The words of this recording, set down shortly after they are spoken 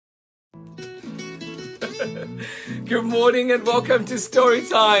Good morning and welcome to Story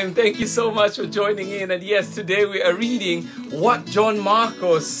Time. Thank you so much for joining in. And yes, today we are reading What John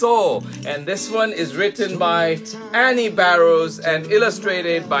Marcos Saw. And this one is written by Annie Barrows and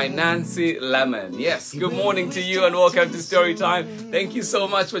illustrated by Nancy Lemon. Yes, good morning to you and welcome to Story Time. Thank you so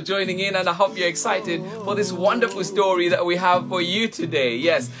much for joining in, and I hope you're excited for this wonderful story that we have for you today.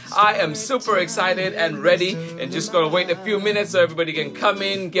 Yes, I am super excited and ready, and just going to wait a few minutes so everybody can come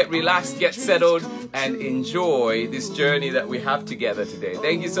in, get relaxed, get settled, and enjoy this journey that we have together today.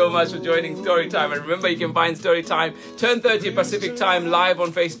 Thank you so much for joining Storytime. And remember, you can find Storytime 10:30 Pacific Time live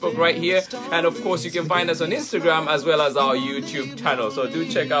on Facebook right here. And of course, you can find us on Instagram as well as our YouTube channel. So do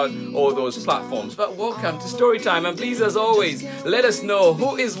check out all those platforms. But welcome to Storytime. And please, as always, let us know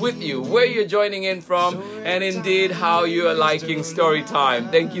who is with you, where you're joining in from, and indeed how you are liking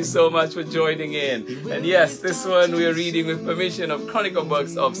Storytime. Thank you so much for joining in. And yes, this one we're reading with permission of Chronicle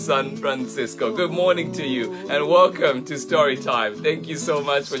Books of San Francisco. Good morning to you and welcome to Storytime. Thank you so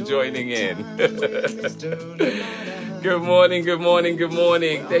much for joining in. Good morning, good morning, good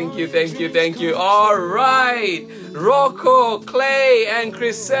morning. Thank you, thank you, thank you. All right. Rocco, Clay, and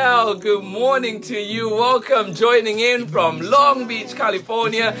Chriselle, good morning to you. Welcome, joining in from Long Beach,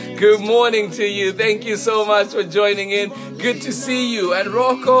 California. Good morning to you. Thank you so much for joining in. Good to see you. And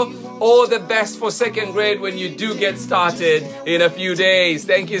Rocco, all the best for second grade when you do get started in a few days.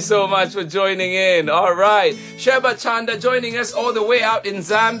 Thank you so much for joining in. All right. Sheba Chanda joining us all the way out in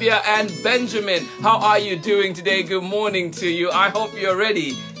Zambia. And Benjamin, how are you doing today? Good morning to you. I hope you're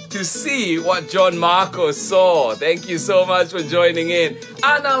ready to see what John Marcos saw. Thank you so much for joining in.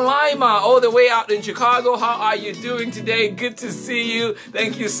 Anna Lima, all the way out in Chicago. How are you doing today? Good to see you.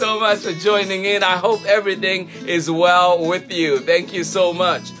 Thank you so much for joining in. I hope everything is well with you. Thank you so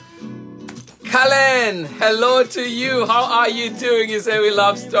much. Kalen, hello to you. How are you doing? You say we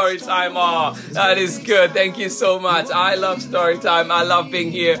love Storytime. Oh, that is good. Thank you so much. I love Storytime. I love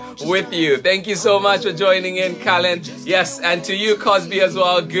being here with you. Thank you so much for joining in, Kalen. Yes, and to you, Cosby, as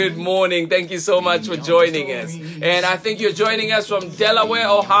well. Good morning. Thank you so much for joining us. And I think you're joining us from Delaware,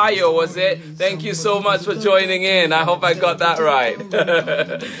 Ohio, was it? Thank you so much for joining in. I hope I got that right.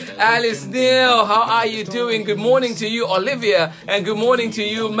 Alice Neal, how are you doing? Good morning to you, Olivia. And good morning to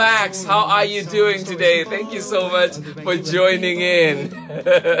you, Max. How are you doing today? Thank you so much for joining in.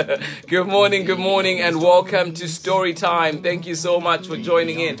 Good morning, and welcome to Story Time. Thank you so much for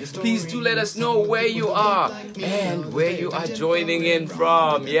joining in. Please do let us know where you are and where you are joining in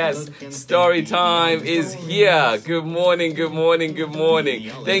from. Yes, Story Time is here. Good morning, good morning, good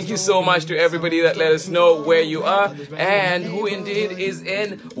morning. Thank you so much to everybody that let us know where you are and who indeed is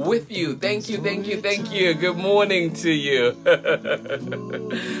in with you. Thank you, thank you, thank you. Good morning to you.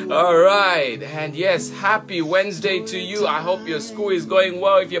 All right. And yes, happy Wednesday to you. I hope your school is going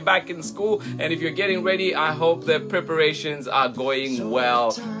well if you're back in school. And if you're getting ready, I hope the preparations are going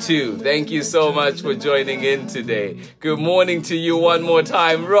well too. Thank you so much for joining in today. Good morning to you one more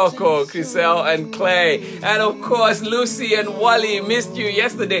time. Rocco, Chriselle, and Clay. And of course, Lucy and Wally. Missed you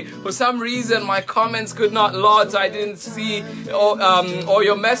yesterday. For some reason, my comments could not load, so I didn't see all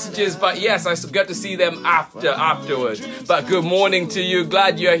your messages. But yes, I got to see them afterwards. But good morning to you.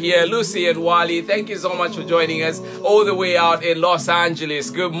 Glad you're here. Lucy and Wally, thank you so much for joining us all the way out in Los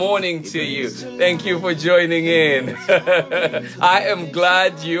Angeles. Good morning to you. Thank you for joining in. I am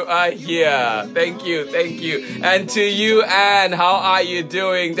glad you are here. Thank you, thank you. And to you, Anne, how are you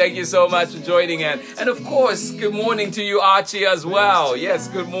doing? Thank you so much for joining in. And of course, good morning to you, Archie, as well. Yes,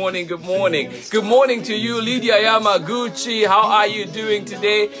 good morning, good morning. Good morning to you, Lydia Yamaguchi. How are you doing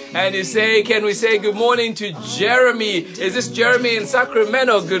today? And can we say good morning to Jeremy? Is this Jeremy in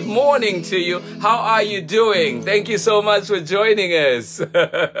Sacramento? Good morning to you. How are you doing? Thank you so much for joining us.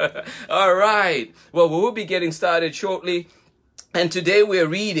 All right. Well, we will be getting started shortly. And today we're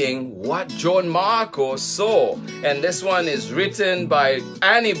reading What John Marcos Saw. And this one is written by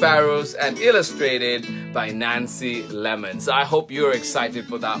Annie Barrows and illustrated by Nancy Lemon. So I hope you're excited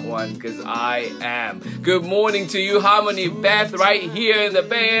for that one, because I am. Good morning to you, Harmony Beth, right here in the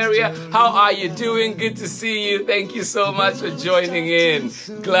Bay Area. How are you doing? Good to see you. Thank you so much for joining in.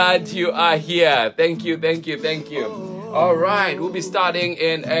 Glad you are here. Thank you, thank you, thank you. All right, we'll be starting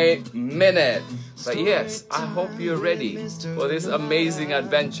in a minute. But yes, I hope you're ready for this amazing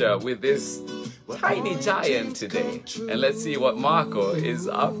adventure with this tiny giant today. And let's see what Marco is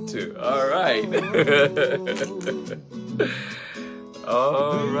up to. All right.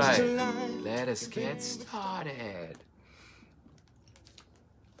 All right. Let us get started.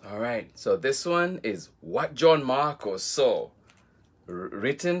 All right. So this one is What John Marcos Saw.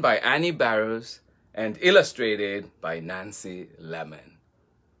 Written by Annie Barrows and illustrated by Nancy Lemon.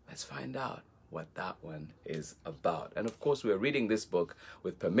 Let's find out what that one is about. And of course, we're reading this book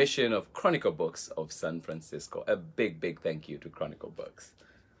with permission of Chronicle Books of San Francisco. A big, big thank you to Chronicle Books.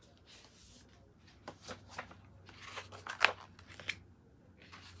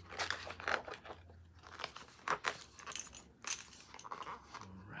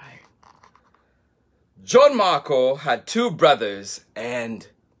 John Marco had 2 brothers and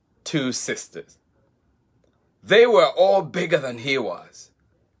 2 sisters. They were all bigger than he was.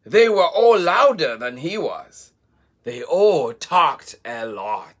 They were all louder than he was. They all talked a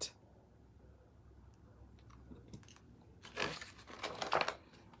lot.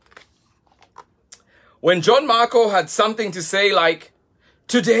 When John Marco had something to say like,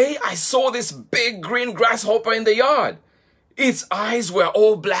 "Today I saw this big green grasshopper in the yard. Its eyes were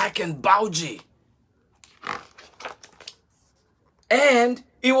all black and bulgy. And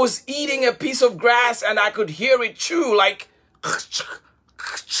it was eating a piece of grass and I could hear it chew like..."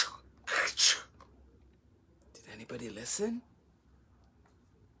 Did anybody listen?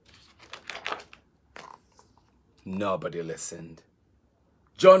 Nobody listened.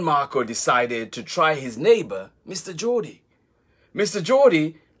 John Marco decided to try his neighbor, Mr. Geordie. Mr.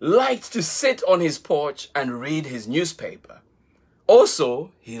 Geordie liked to sit on his porch and read his newspaper.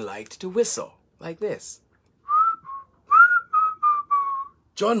 Also, he liked to whistle like this.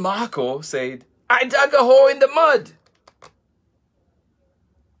 John Marco said, "I dug a hole in the mud."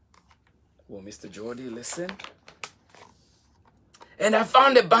 Will Mr. Geordie listen? "And I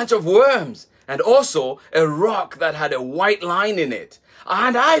found a bunch of worms and also a rock that had a white line in it.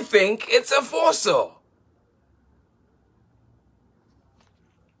 And I think it's a fossil."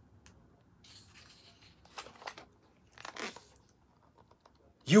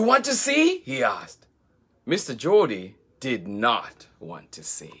 "You want to see?" he asked. Mr. Geordie did not want to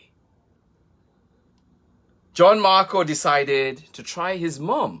see. John Marco decided to try his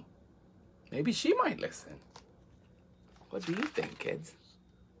mom. Maybe she might listen. What do you think, kids?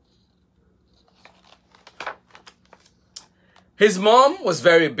 His mom was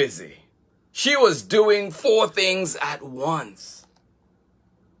very busy. She was doing 4 things at once.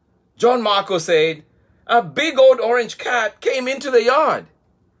 John Marco said, "A big old orange cat came into the yard.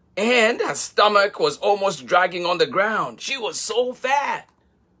 And her stomach was almost dragging on the ground. She was so fat."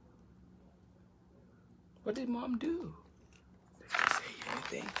 What did Mom do? Did she say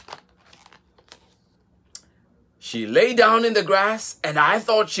anything? "She lay down in the grass and I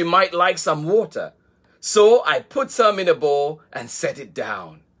thought she might like some water. So I put some in a bowl and set it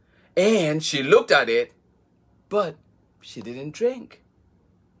down. And she looked at it, but she didn't drink."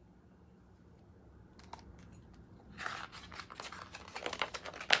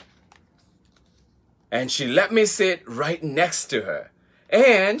 "And she let me sit right next to her.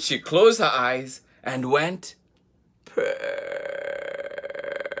 And she closed her eyes and went purr."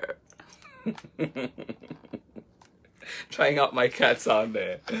 Trying out my cat sound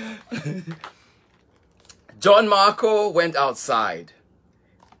there. John Marco went outside.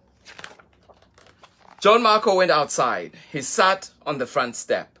 John Marco went outside. He sat on the front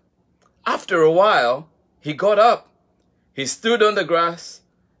step. After a while, he got up. He stood on the grass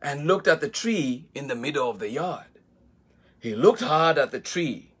and looked at the tree in the middle of the yard. He looked hard at the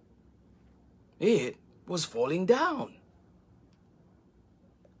tree. It was falling down.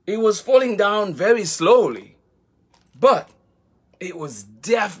 It was falling down very slowly, but it was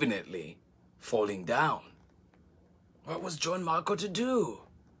definitely falling down. What was John Marco to do?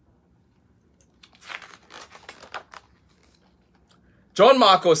 John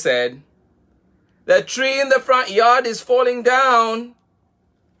Marco said, "The tree in the front yard is falling down."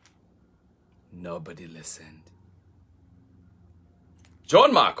 Nobody listened.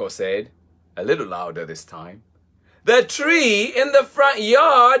 John Marco said, a little louder this time, "The tree in the front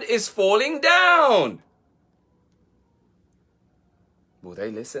yard is falling down." Will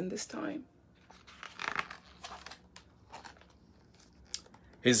they listen this time?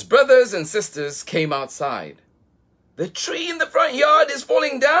 His brothers and sisters came outside. "The tree in the front yard is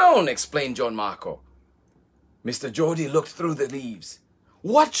falling down," explained John Marco. Mr. Geordie looked through the leaves.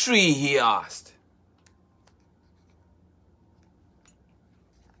 "What tree?" he asked.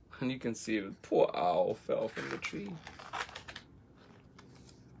 And you can see the poor owl fell from the tree.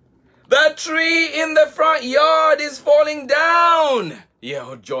 "The tree in the front yard is falling down,"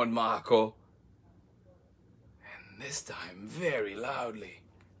 yelled John Marco. And this time very loudly.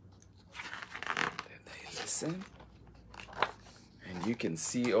 Did they listen? And you can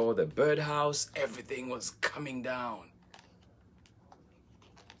see all the birdhouse, everything was coming down.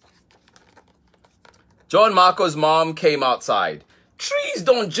 John Marco's mom came outside. "Trees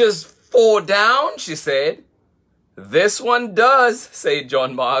don't just fall down," she said. "This one does," said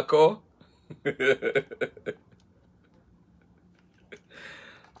John Marco.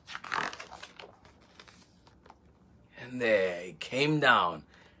 And there it came down.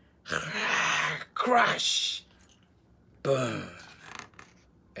 Crash. Boom.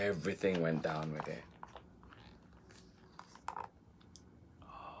 Everything went down with it.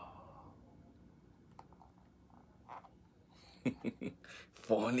 If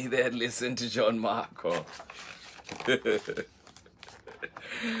only they had listened to John Marco.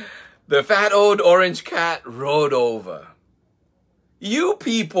 The fat old orange cat rode over. You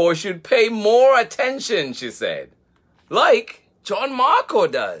people should pay more attention, she said, like John Marco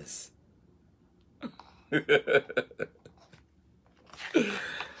does.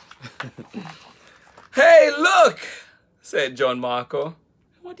 Hey, look, said John Marco.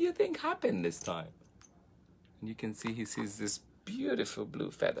 What do you think happened this time? And you can see he sees this beautiful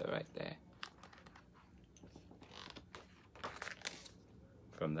blue feather right there.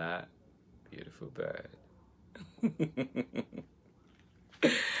 From that beautiful bird.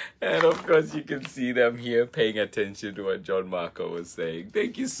 And of course you can see them here paying attention to what John Marco was saying.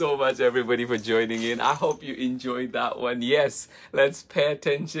 Thank you so much everybody for joining in. I hope you enjoyed that one. Yes, let's pay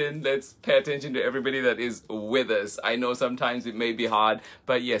attention. Let's pay attention to everybody that is with us. I know sometimes it may be hard,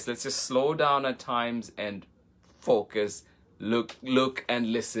 but yes, let's just slow down at times and focus. Look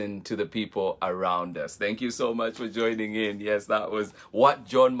and listen to the people around us. Thank you so much for joining in. Yes, that was what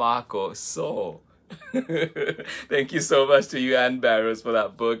John Marco saw. Thank you so much to you, Ann Barrows, for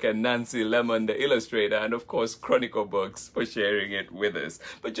that book, and Nancy Lemon, the illustrator, and of course Chronicle Books for sharing it with us.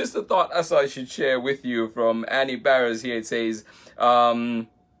 But just a thought as I should share with you from Annie Barrows here. It says, a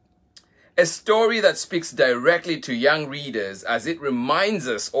story that speaks directly to young readers as it reminds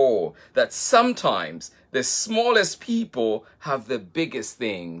us all that sometimes the smallest people have the biggest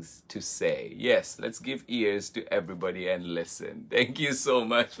things to say. Yes, let's give ears to everybody and listen. Thank you so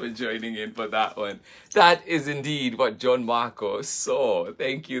much for joining in for that one. That is indeed what John Marco saw.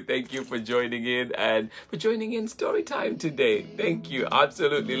 Thank you for joining in and for joining in story time today. Thank you,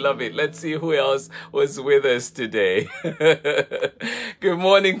 absolutely love it. Let's see who else was with us today. Good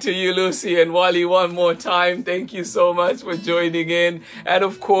morning to you, Lucy and Wally, one more time. Thank you so much for joining in. And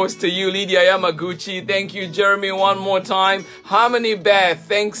of course to you, Lydia Yamaguchi. Thank you, Jeremy, one more time. Harmony Beth,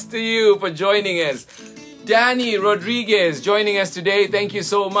 thanks to you for joining us. Danny Rodriguez joining us today. Thank you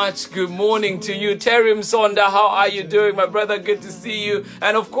so much. Good morning to you. Terim Sonda, how are you doing, my brother? Good to see you.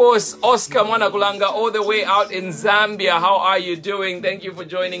 And of course, Oscar Manakulanga, all the way out in Zambia. How are you doing? Thank you for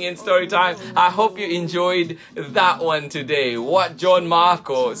joining in Storytime. I hope you enjoyed that one today. What John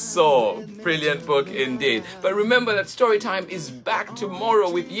Marco saw. Brilliant book indeed. But remember that Storytime is back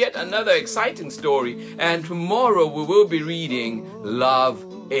tomorrow with yet another exciting story. And tomorrow we will be reading Love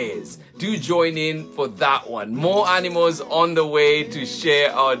Is. Do join in for that one. More animals on the way to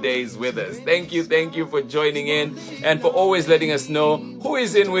share our days with us. Thank you for joining in and for always letting us know who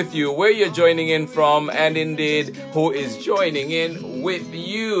is in with you, where you're joining in from, and indeed who is joining in with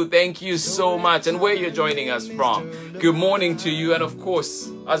you. Thank you so much, and where you're joining us from. Good morning to you, and of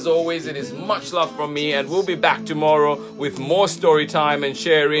course, as always, it is much love from me, and we'll be back tomorrow with more story time and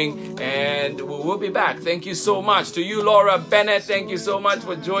sharing, and we will be back. Thank you so much to you, Laura Bennett. Thank you so much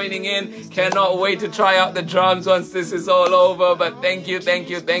for joining in. Cannot wait to try out the drums once this is all over, but thank you.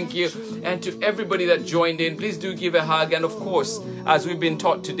 And to everybody that joined in, please do give a hug, and of course, as we've been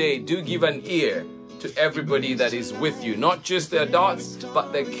taught today, do give an ear to everybody that is with you, not just the adults,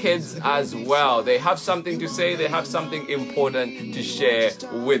 but the kids as well. They have something to say, they have something important to share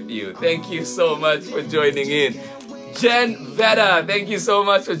with you. Thank you so much for joining in. Jen Veda, thank you so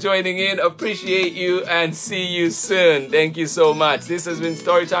much for joining in. Appreciate you and see you soon. Thank you so much. This has been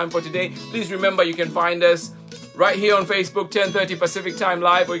Storytime for today. Please remember you can find us right here on Facebook, 10:30 Pacific Time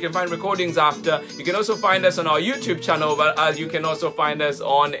Live, or you can find recordings after. You can also find us on our YouTube channel, but as you can also find us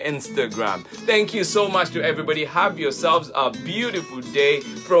on Instagram. Thank you so much to everybody. Have yourselves a beautiful day.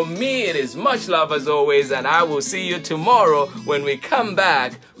 From me, it is much love as always, and I will see you tomorrow when we come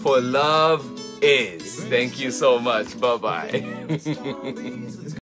back for Love Is. Thank you so much. Bye-bye.